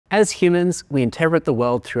As humans, we interpret the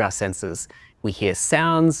world through our senses. We hear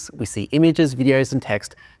sounds, we see images, videos, and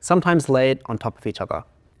text, sometimes layered on top of each other.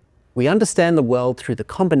 We understand the world through the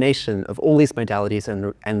combination of all these modalities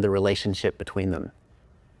and the relationship between them.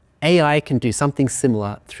 AI can do something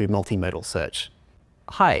similar through multimodal search.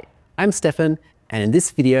 Hi, I'm Stefan, and in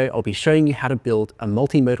this video, I'll be showing you how to build a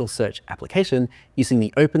multimodal search application using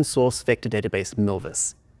the open source vector database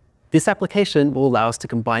Milvus. This application will allow us to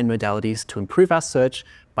combine modalities to improve our search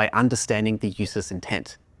by understanding the user's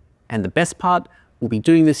intent. And the best part, we'll be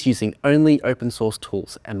doing this using only open source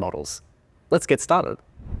tools and models. Let's get started.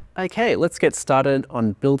 Okay, let's get started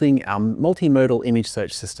on building our multimodal image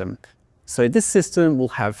search system. So this system will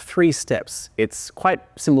have 3 steps. It's quite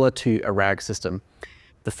similar to a RAG system.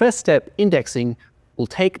 The first step, indexing, will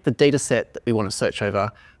take the data set that we want to search over.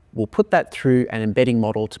 We'll put that through an embedding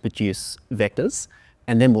model to produce vectors,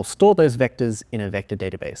 and then we'll store those vectors in a vector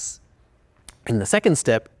database. In the second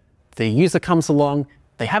step, the user comes along,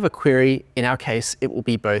 they have a query. In our case, it will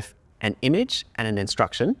be both an image and an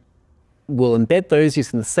instruction. We'll embed those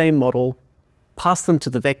using the same model, pass them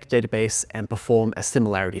to the vector database, and perform a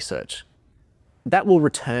similarity search. That will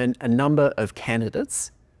return a number of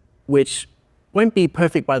candidates, which won't be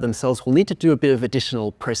perfect by themselves. We'll need to do a bit of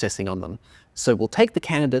additional processing on them. So we'll take the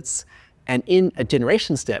candidates, and in a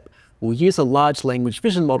generation step, we'll use a large language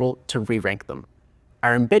vision model to re-rank them.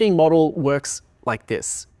 Our embedding model works like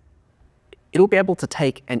this. It'll be able to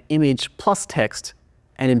take an image plus text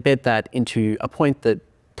and embed that into a point that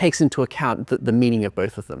takes into account the meaning of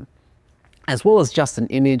both of them, as well as just an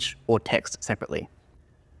image or text separately.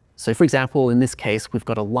 So for example, in this case, we've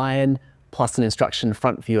got a lion plus an instruction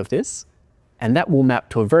front view of this, and that will map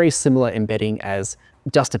to a very similar embedding as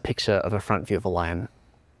just a picture of a front view of a lion.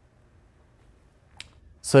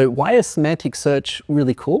 So why is semantic search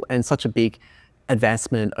really cool and such a big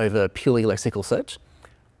advancement over purely lexical search?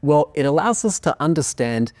 Well, it allows us to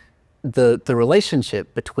understand the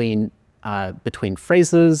relationship between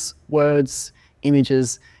phrases, words,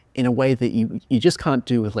 images in a way that you just can't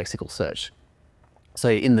do with lexical search. So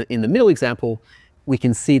in the middle example, we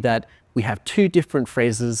can see that we have 2 different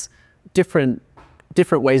phrases, different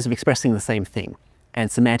ways of expressing the same thing,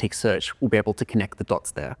 and semantic search will be able to connect the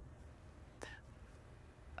dots there.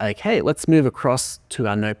 Okay, let's move across to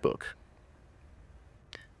our notebook.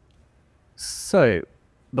 So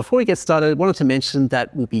before we get started, I wanted to mention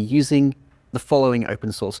that we'll be using the following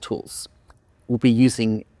open source tools. We'll be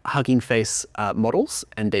using Hugging Face models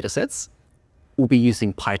and datasets. We'll be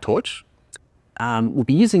using PyTorch. We'll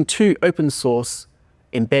be using 2 open source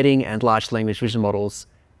embedding and large language vision models.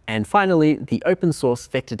 And finally, the open source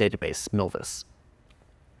vector database, Milvus.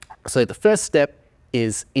 So the first step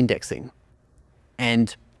is indexing.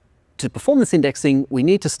 And to perform this indexing, we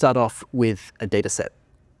need to start off with a dataset.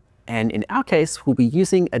 And in our case, we'll be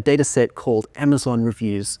using a dataset called Amazon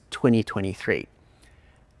Reviews 2023.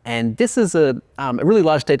 And this is a really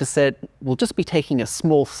large dataset. We'll just be taking a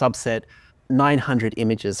small subset, 900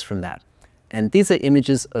 images from that. And these are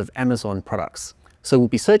images of Amazon products. So we'll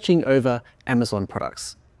be searching over Amazon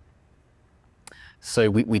products. So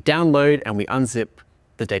we download and we unzip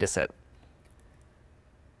the dataset.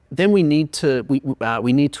 Then we need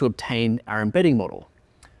to obtain our embedding model.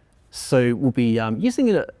 So we'll be using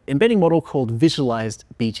an embedding model called Visualized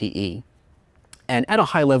BGE. And at a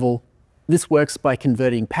high level, this works by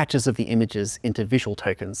converting patches of the images into visual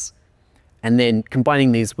tokens, and then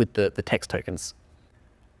combining these with the text tokens.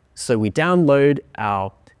 So we download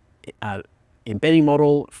our embedding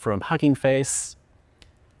model from Hugging Face,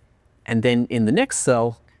 and then in the next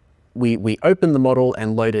cell, we open the model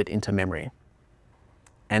and load it into memory.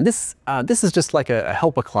 And this is just like a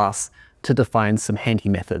helper class to define some handy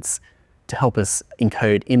methods to help us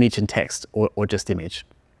encode image and text, or just image.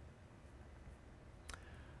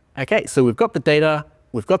 Okay, so we've got the data,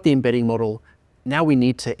 we've got the embedding model. Now we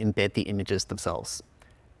need to embed the images themselves.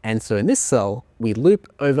 And so in this cell, we loop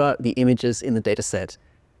over the images in the dataset,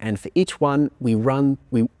 and for each one, we run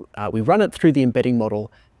it through the embedding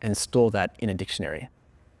model and store that in a dictionary.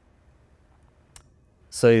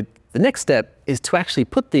 So the next step is to actually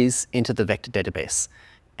put these into the vector database,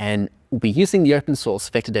 and we'll be using the open source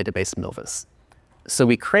vector database Milvus. So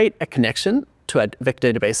we create a connection to our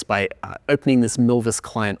vector database by opening this Milvus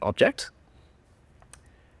client object.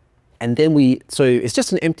 And then so it's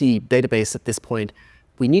just an empty database at this point.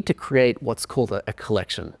 We need to create what's called a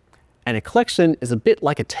collection. And a collection is a bit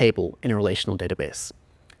like a table in a relational database.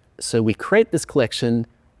 So we create this collection,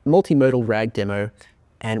 multimodal RAG demo,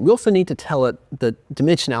 and we also need to tell it the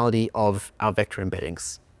dimensionality of our vector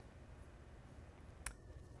embeddings.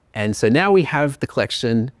 And so now we have the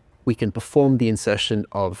collection, we can perform the insertion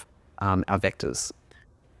of our vectors.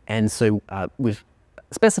 And so we've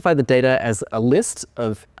specified the data as a list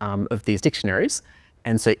of these dictionaries.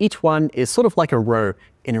 And so each one is sort of like a row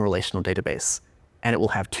in a relational database. And it will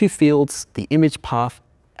have two fields, the image path,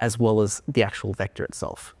 as well as the actual vector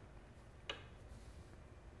itself.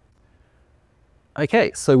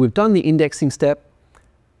 Okay, so we've done the indexing step.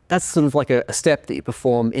 That's sort of like a step that you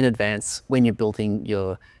perform in advance when you're building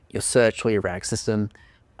your search or your RAG system.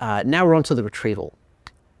 Now we're on to the retrieval.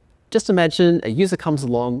 Just imagine a user comes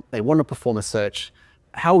along, they want to perform a search.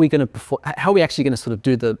 How are we actually going to sort of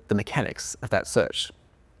do the mechanics of that search?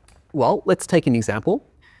 Well, let's take an example.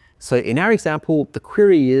 So in our example, the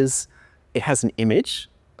query is, it has an image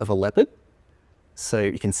of a leopard. So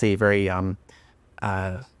you can see a very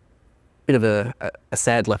bit of a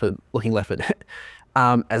sad looking leopard,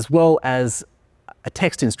 as well as a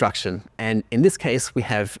text instruction. And in this case, we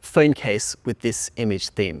have phone case with this image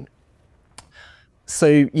theme.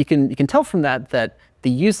 So you can tell from that the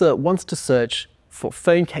user wants to search for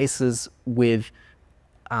phone cases with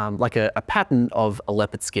like a pattern of a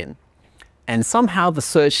leopard skin. And somehow the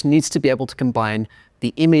search needs to be able to combine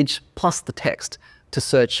the image plus the text to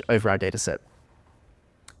search over our data set.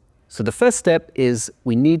 So the first step is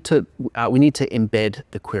we need to embed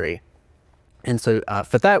the query. And so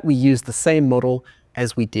for that, we use the same model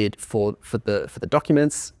as we did for the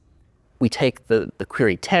documents. We take the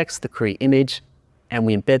query text, the query image, and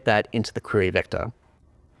we embed that into the query vector.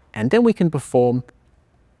 And then we can perform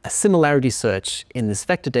a similarity search in this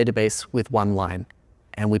vector database with one line.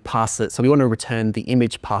 And we pass it, so we want to return the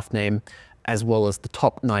image path name as well as the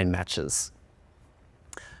top 9 matches.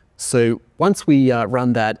 So once we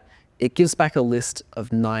run that, it gives back a list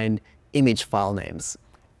of 9 image file names.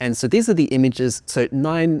 And so these are the images, so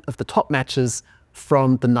 9 of the top matches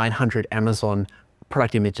from the 900 Amazon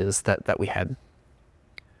product images that we had.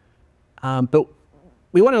 But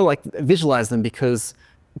we want to like visualize them because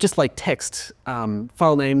just like text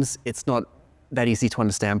file names, it's not that easy to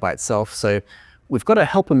understand by itself. So we've got a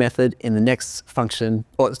helper method in the next function,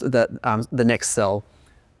 or the next cell,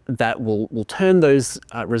 that will turn those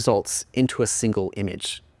results into a single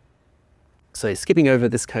image. So skipping over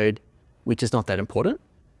this code, which is not that important,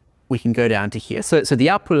 we can go down to here. So the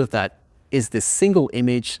output of that is this single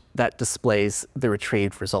image that displays the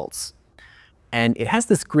retrieved results. And it has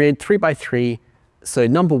this grid 3 by 3. So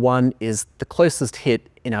number 1 is the closest hit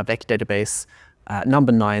in our vector database,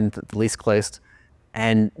 number 9, the least close,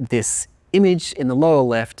 and this image in the lower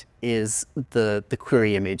left is the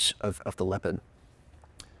query image of the leopard.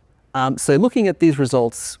 So looking at these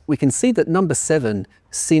results, we can see that number 7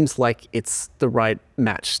 seems like it's the right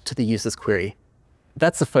match to the user's query.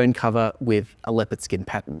 That's a phone cover with a leopard skin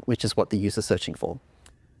pattern, which is what the user's searching for.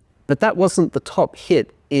 But that wasn't the top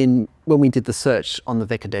hit when we did the search on the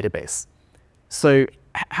vector database. So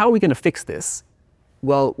how are we going to fix this?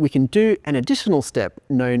 Well, we can do an additional step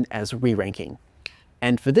known as reranking.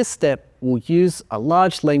 And for this step, we'll use a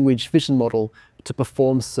large language vision model to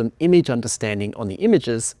perform some image understanding on the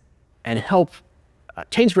images and help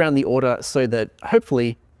change around the order so that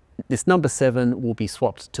hopefully this number 7 will be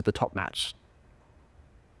swapped to the top match.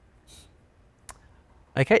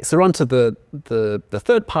 Okay, so we're on to the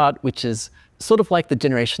third part, which is sort of like the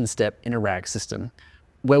generation step in a RAG system,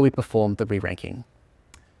 where we perform the reranking.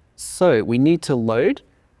 So we need to load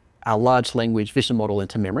our large language vision model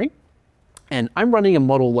into memory. And I'm running a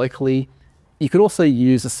model locally. You could also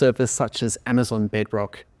use a service such as Amazon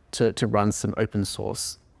Bedrock to run some open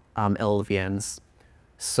source LLVMs.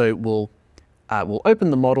 So we'll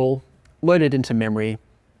open the model, load it into memory,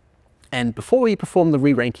 and before we perform the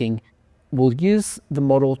re-ranking, we'll use the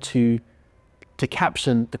model to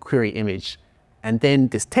caption the query image. And then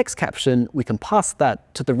this text caption, we can pass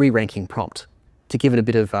that to the re-ranking prompt to give it a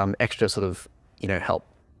bit of extra sort of help.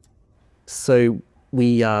 So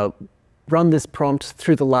we run this prompt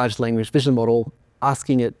through the large language vision model,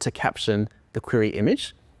 asking it to caption the query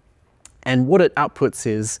image. And what it outputs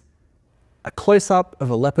is a close-up of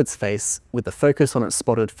a leopard's face with the focus on its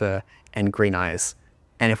spotted fur and green eyes.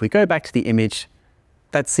 And if we go back to the image,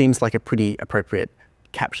 that seems like a pretty appropriate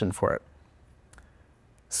caption for it.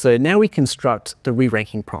 So now we construct the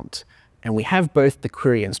re-ranking prompt, and we have both the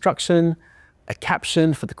query instruction, a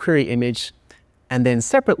caption for the query image, and then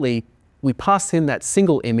separately, we pass in that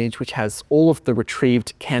single image which has all of the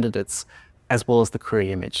retrieved candidates as well as the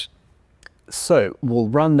query image. So we'll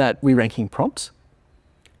run that re-ranking prompt,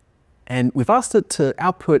 and we've asked it to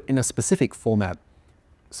output in a specific format.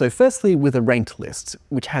 So firstly, with a ranked list,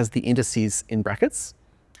 which has the indices in brackets,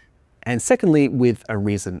 and secondly, with a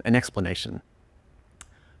reason, an explanation.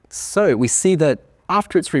 So we see that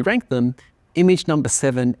after it's re-ranked them, image number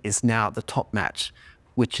 7 is now the top match,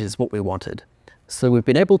 which is what we wanted. So we've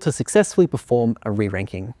been able to successfully perform a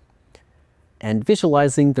re-ranking. And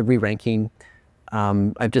visualizing the re-ranking,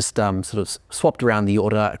 I've just sort of swapped around the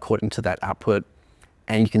order according to that output.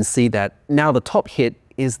 And you can see that now the top hit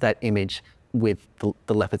is that image with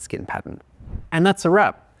the leopard skin pattern. And that's a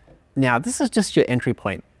wrap. Now, this is just your entry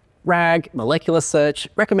point. RAG, molecular search,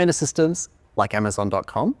 recommender systems, like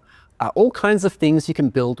Amazon.com, are all kinds of things you can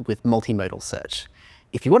build with multimodal search.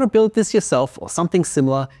 If you want to build this yourself or something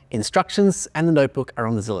similar, instructions and the notebook are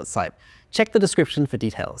on the Zilliz site. Check the description for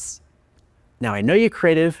details. Now, I know you're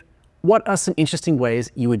creative. What are some interesting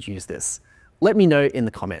ways you would use this? Let me know in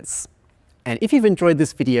the comments. And if you've enjoyed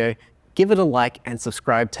this video, give it a like and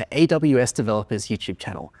subscribe to AWS Developers YouTube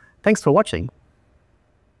channel. Thanks for watching.